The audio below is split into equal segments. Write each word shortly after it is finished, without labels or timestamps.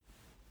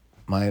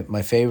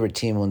My favorite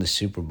team won the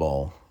Super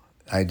Bowl.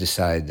 I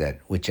decided that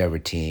whichever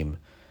team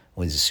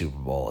wins the Super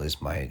Bowl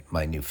is my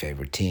new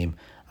favorite team.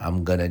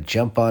 I'm gonna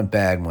jump on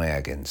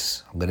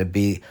bandwagons. I'm gonna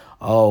be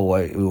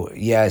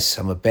yes,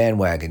 I'm a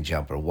bandwagon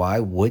jumper.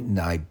 Why wouldn't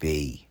I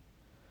be?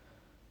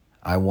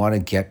 I want to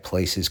get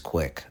places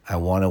quick. I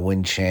want to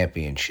win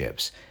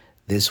championships.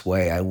 This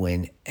way I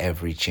win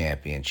every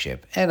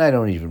championship. And I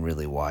don't even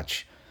really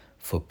watch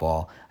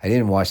football. I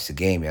didn't watch the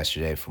game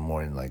yesterday for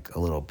more than like a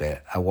little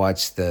bit. I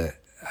watched the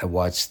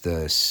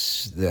halftime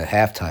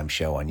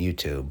show on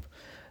YouTube.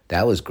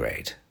 That was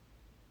great.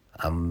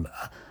 I'm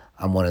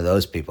I'm one of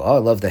those people. Oh, I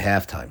love the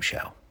halftime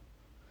show.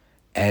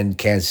 And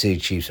Kansas City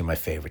Chiefs are my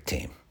favorite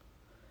team.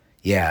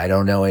 Yeah, I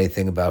don't know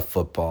anything about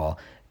football,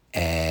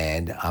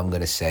 and I'm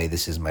going to say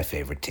this is my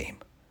favorite team.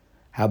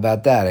 How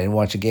about that? I didn't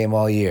watch a game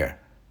all year.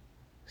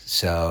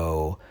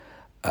 So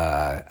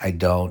I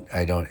don't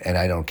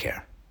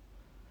care.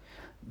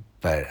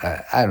 But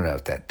I don't know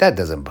if that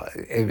doesn't,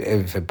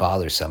 if it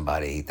bothers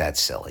somebody,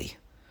 that's silly.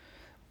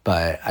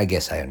 But I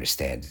guess I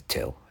understand it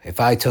too. If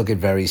I took it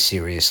very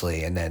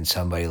seriously and then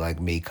somebody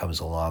like me comes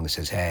along and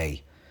says,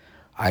 hey,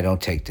 I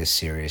don't take this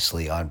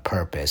seriously on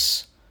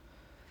purpose,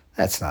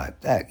 that's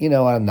not that. You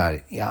know, I'm not.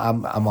 Yeah,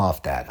 I'm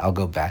off that. I'll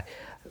go back.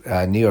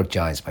 New York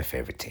Giants, my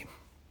favorite team,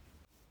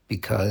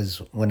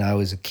 because when I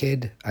was a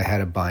kid, I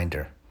had a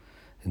binder.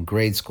 In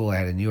grade school, I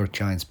had a New York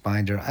Giants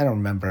binder. I don't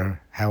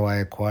remember how I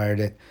acquired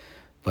it,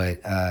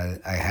 but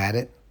I had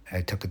it.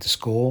 I took it to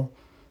school.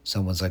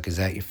 Someone's like, "Is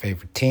that your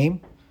favorite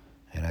team?"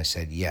 And I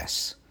said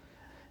yes,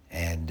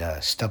 and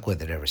stuck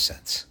with it ever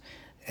since.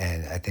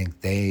 And I think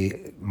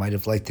they might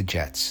have liked the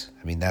Jets.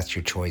 I mean, that's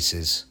your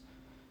choices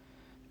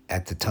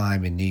at the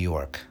time in New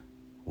York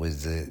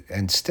was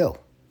and still,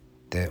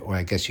 or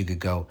I guess you could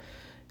go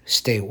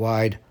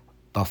statewide,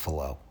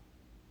 Buffalo.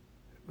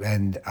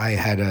 And I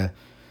had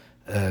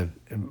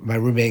my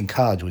roommate in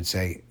college would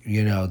say,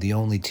 you know, the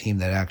only team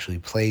that actually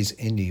plays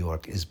in New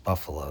York is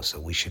Buffalo, so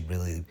we should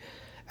really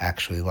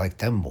actually like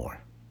them more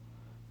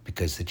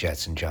because the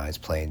Jets and Giants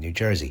play in New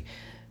Jersey.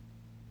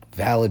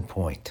 Valid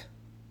point.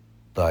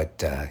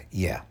 But,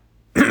 yeah.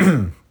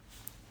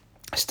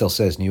 Still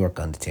says New York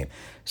on the team.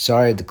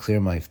 Sorry I had to clear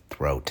my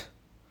throat,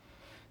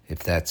 if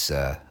that's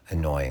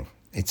annoying.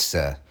 It's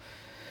I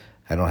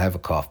don't have a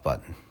cough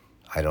button.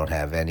 I don't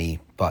have any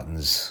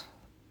buttons.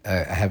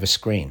 I have a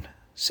screen,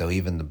 so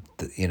even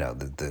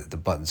the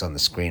buttons on the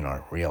screen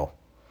aren't real.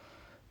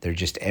 They're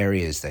just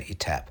areas that you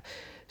tap.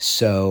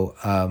 So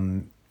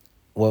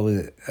what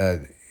was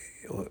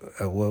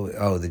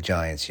the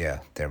Giants? Yeah,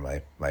 they're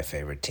my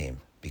favorite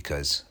team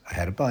because I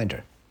had a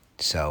binder.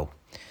 So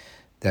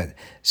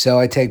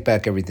I take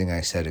back everything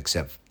I said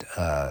except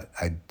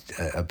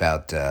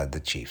about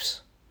the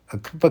Chiefs.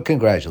 But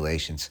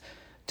congratulations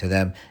to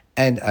them.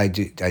 And I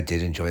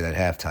did enjoy that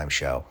halftime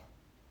show.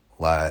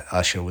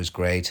 Usher was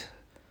great.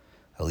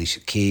 Alicia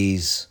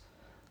Keys,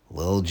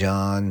 Lil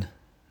Jon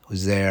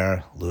was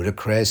there.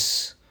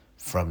 Ludacris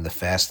from the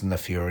Fast and the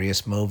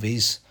Furious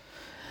movies.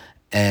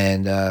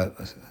 And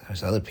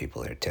there's other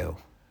people there too.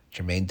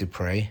 Jermaine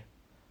Dupri.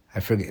 I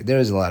forget. There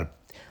was a lot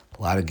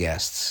of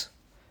guests.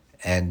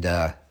 And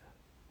yeah,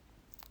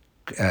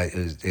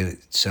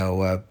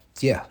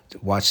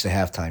 watch the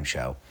halftime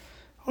show,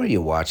 or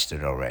you watched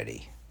it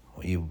already.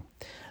 I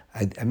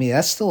mean,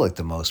 that's still like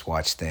the most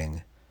watched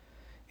thing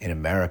in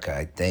America.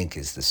 I think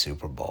is the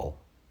Super Bowl.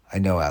 I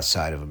know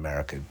outside of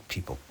America,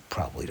 people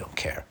probably don't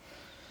care.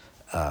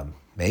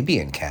 Maybe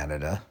in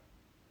Canada,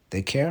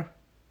 they care.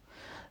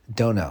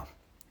 Don't know.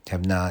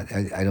 Have not.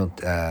 I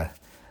don't.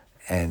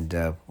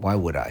 And why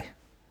would I?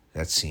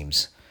 That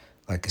seems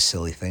like a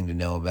silly thing to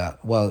know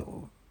about.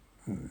 Well,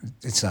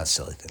 it's not a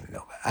silly thing to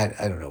know about.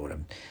 I don't know what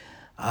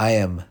I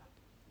am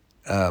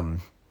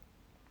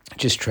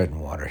just treading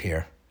water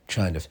here,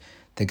 trying to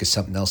think of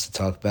something else to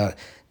talk about,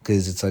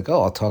 because it's like,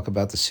 oh, I'll talk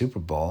about the Super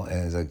Bowl.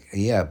 And it's like,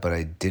 yeah, but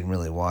I didn't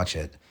really watch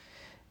it.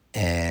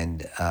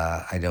 And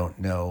I don't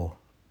know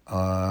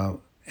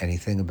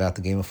anything about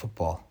the game of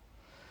football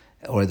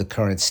or the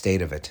current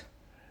state of it,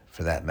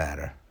 for that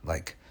matter.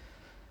 Like,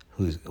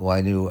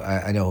 I know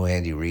who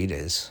Andy Reid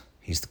is.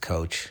 He's the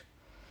coach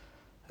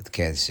of the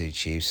Kansas City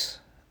Chiefs.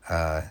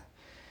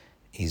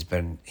 He's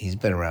been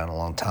around a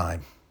long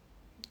time.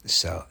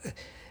 So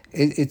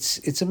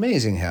it's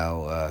amazing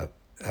how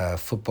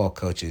football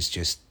coaches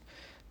just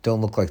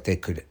don't look like they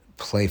could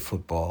play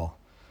football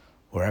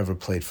or ever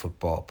played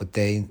football, but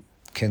they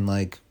can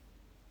like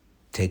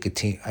take a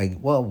team.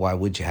 Well, why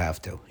would you have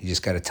to? You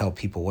just got to tell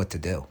people what to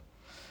do.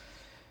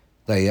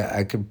 Like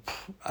I could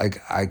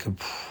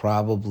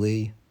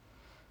probably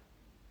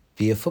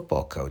be a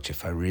football coach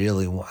if I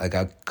really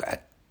I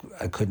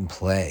couldn't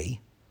play.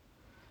 I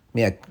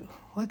mean,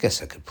 I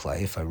guess I could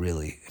play if I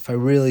really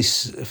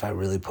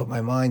put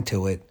my mind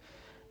to it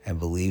and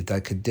believed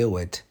I could do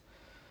it.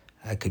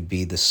 I could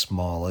be the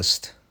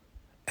smallest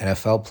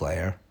NFL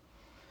player,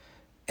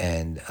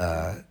 and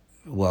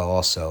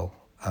also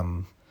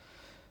I'm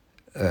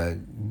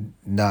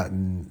not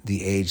in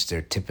the age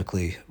they're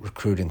typically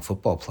recruiting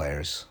football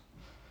players.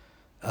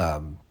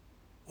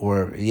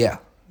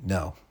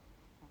 No.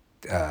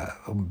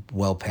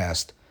 well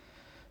past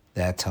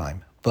that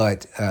time.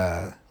 But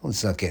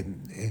let's not get.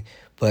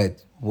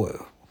 But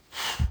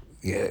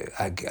yeah,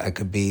 I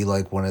could be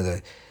like one of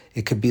the.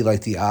 It could be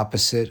like the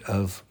opposite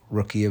of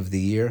Rookie of the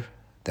Year,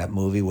 that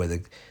movie where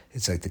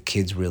it's like the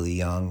kid's really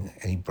young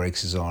and he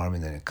breaks his arm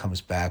and then it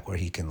comes back where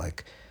he can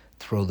like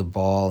throw the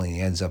ball and he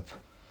ends up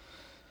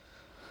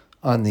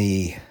on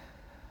the.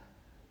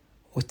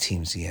 What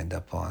teams he end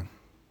up on?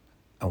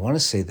 I want to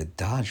say the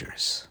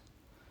Dodgers,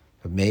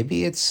 but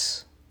maybe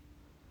it's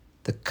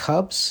the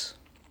Cubs.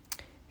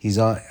 He's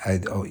on. I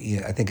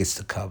think it's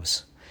the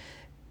Cubs.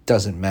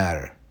 Doesn't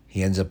matter.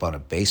 He ends up on a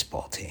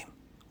baseball team,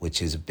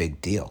 which is a big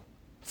deal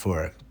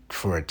for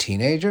a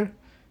teenager.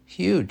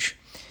 Huge.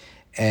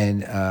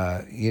 And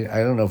I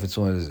don't know if it's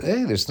one of those.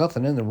 Hey, there's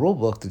nothing in the rule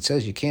book that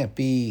says you can't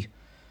be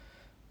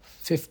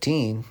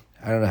 15.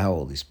 I don't know how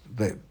old he's,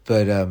 but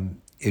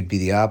it'd be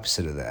the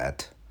opposite of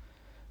that,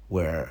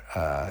 where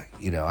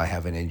I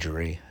have an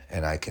injury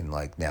and I can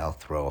like now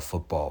throw a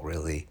football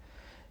really,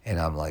 and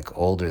I'm like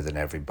older than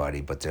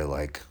everybody, but they're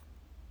like,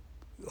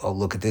 oh,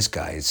 look at this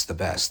guy, it's the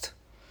best.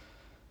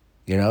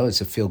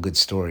 It's a feel good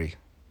story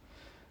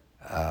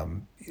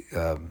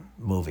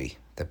movie.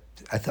 That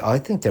I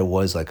think there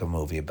was like a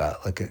movie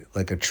about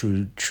like a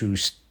true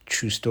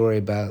story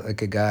about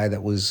like a guy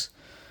that was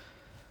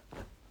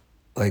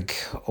like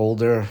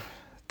older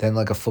than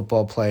like a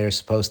football player is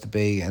supposed to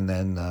be, and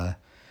then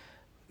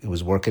he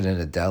was working in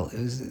a deli.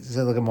 Is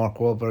that like a Mark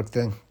Wahlberg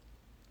thing?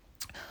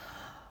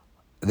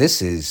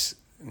 This is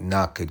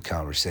not good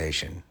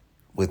conversation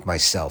with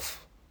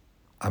myself.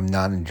 I'm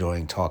not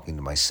enjoying talking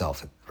to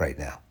myself right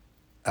now.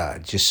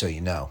 Just so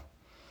you know.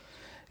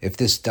 If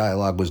this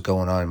dialogue was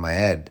going on in my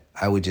head,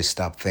 I would just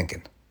stop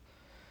thinking.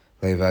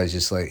 Like if I was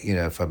just like,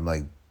 if I'm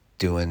like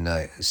doing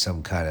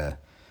some kind of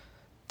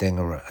thing,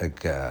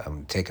 like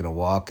I'm taking a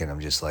walk and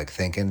I'm just like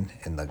thinking,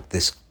 and like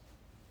this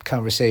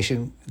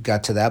conversation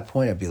got to that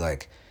point, I'd be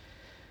like,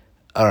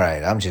 all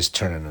right, I'm just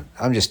turning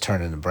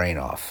the brain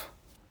off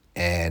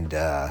and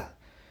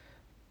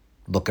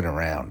looking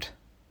around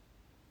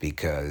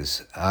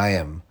because I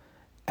am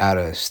out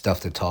of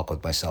stuff to talk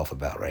with myself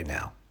about right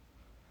now.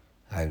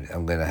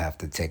 I'm gonna have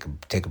to take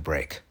a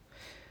break,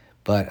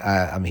 but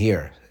I'm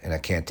here and I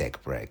can't take a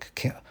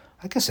break.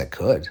 I guess I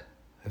could,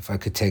 if I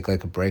could take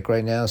like a break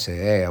right now. Say,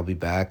 hey, I'll be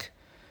back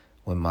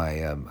when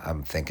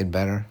I'm thinking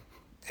better,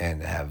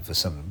 and have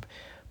some.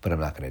 But I'm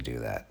not gonna do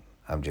that.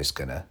 I'm just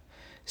gonna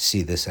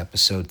see this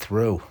episode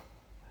through.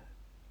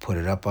 Put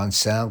it up on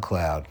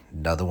SoundCloud.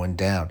 Another one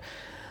down.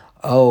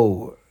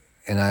 Oh,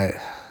 and I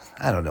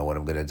don't know when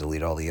I'm gonna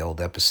delete all the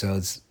old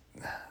episodes.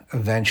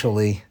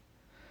 Eventually.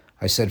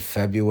 I said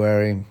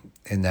February,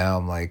 and now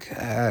I'm like,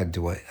 I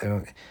don't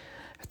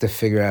have to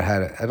figure out how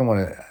to. I don't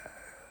want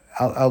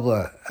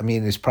to. I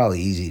mean, it's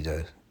probably easy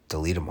to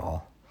delete them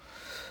all,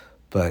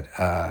 but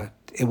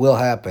it will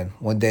happen.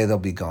 One day they'll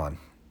be gone.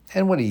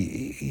 And what do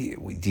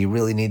you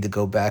really need to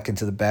go back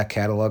into the back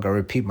catalog? I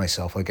repeat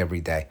myself like every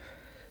day,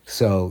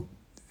 so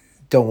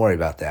don't worry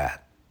about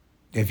that.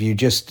 If you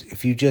just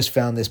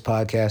found this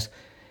podcast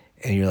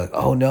and you're like,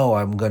 oh no,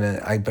 I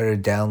better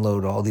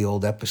download all the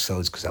old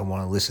episodes because I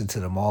want to listen to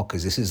them all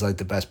because this is like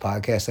the best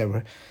podcast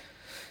ever.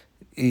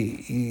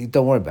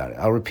 Don't worry about it.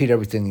 I'll repeat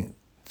everything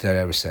that I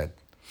ever said.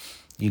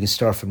 You can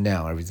start from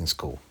now. Everything's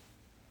cool.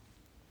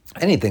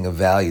 Anything of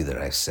value that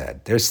I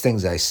said. There's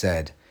things I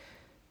said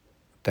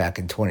back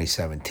in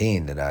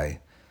 2017 that I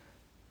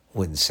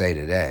wouldn't say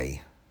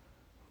today.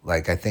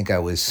 Like I think I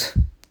was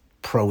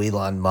pro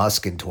Elon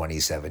Musk in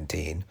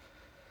 2017.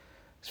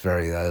 It's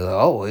very,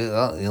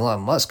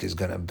 Elon Musk is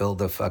going to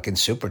build a fucking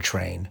super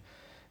train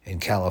in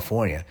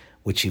California,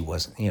 which he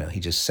wasn't, he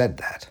just said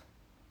that.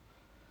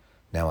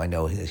 Now I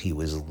know that he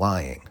was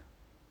lying.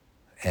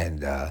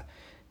 And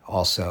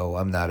also,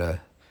 I'm not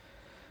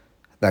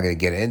going to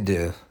get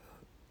into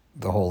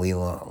the whole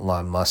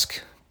Elon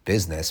Musk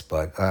business,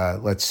 but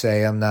let's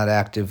say I'm not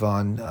active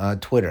on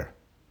Twitter.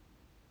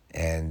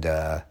 And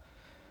I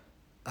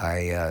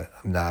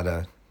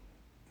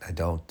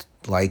don't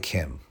like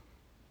him.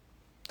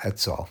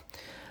 That's all.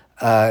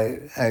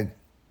 You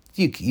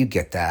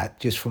get that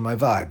just from my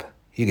vibe.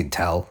 You can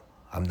tell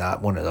I'm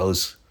not one of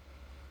those.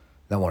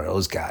 Not one of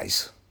those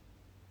guys.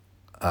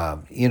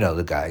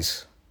 The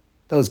guys.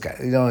 Those guys.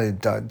 You don't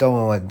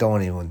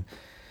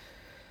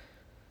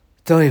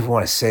even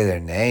want to say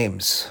their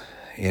names.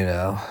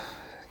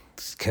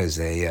 Because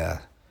they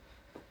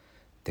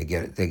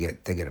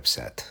get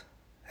upset,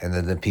 and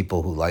then the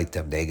people who like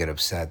them, they get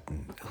upset,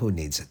 and who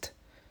needs it?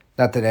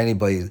 Not that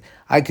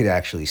I could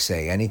actually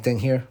say anything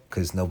here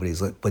because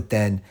nobody's but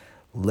then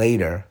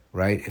later,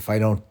 right? If I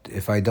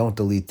don't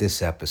delete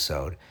this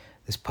episode,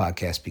 this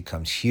podcast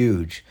becomes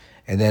huge.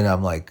 And then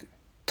I'm like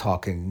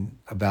talking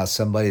about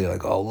somebody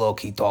like, oh, look,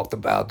 he talked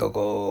about I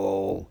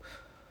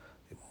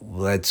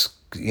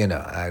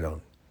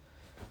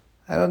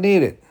don't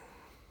need it.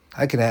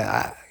 I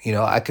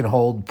can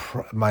hold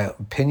my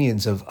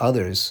opinions of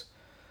others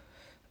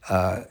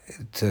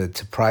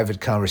to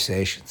private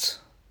conversations.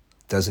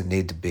 Doesn't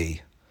need to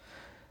be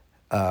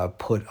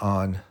put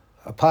on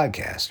a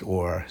podcast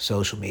or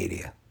social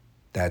media.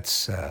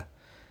 That's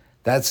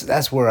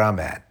that's where I'm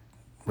at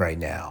right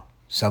now.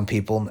 Some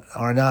people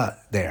are not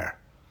there,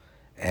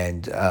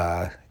 and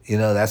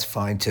that's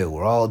fine too.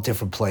 We're all at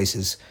different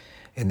places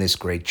in this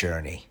great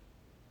journey.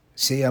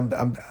 See,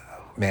 man,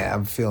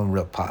 I'm feeling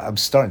real. I'm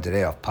starting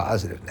today off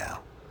positive now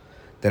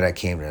that I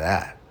came to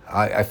that.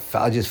 I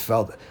just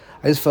felt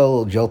a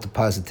little jolt of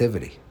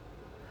positivity.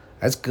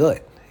 That's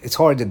good. It's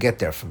hard to get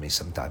there for me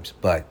sometimes,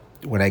 but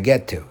when I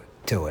get to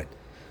it, I'm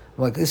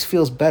like, this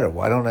feels better.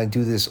 Why don't I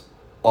do this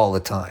all the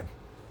time?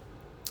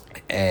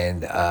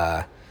 And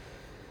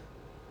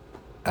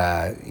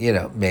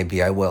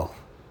maybe I will.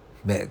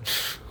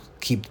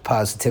 Keep the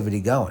positivity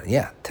going.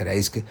 Yeah,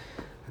 today's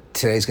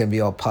gonna be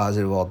all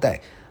positive all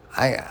day.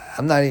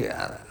 I'm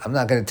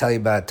not gonna tell you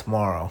about it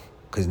tomorrow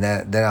because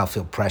then I'll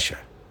feel pressure.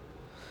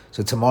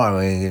 So tomorrow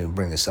I'm going to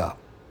bring this up.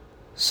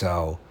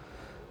 So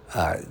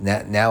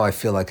now I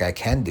feel like I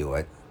can do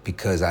it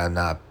because I'm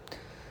not.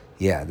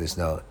 Yeah, it's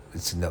no.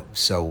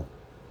 So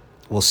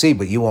we'll see,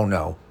 but you won't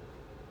know.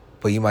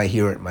 But you might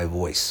hear it in my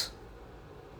voice.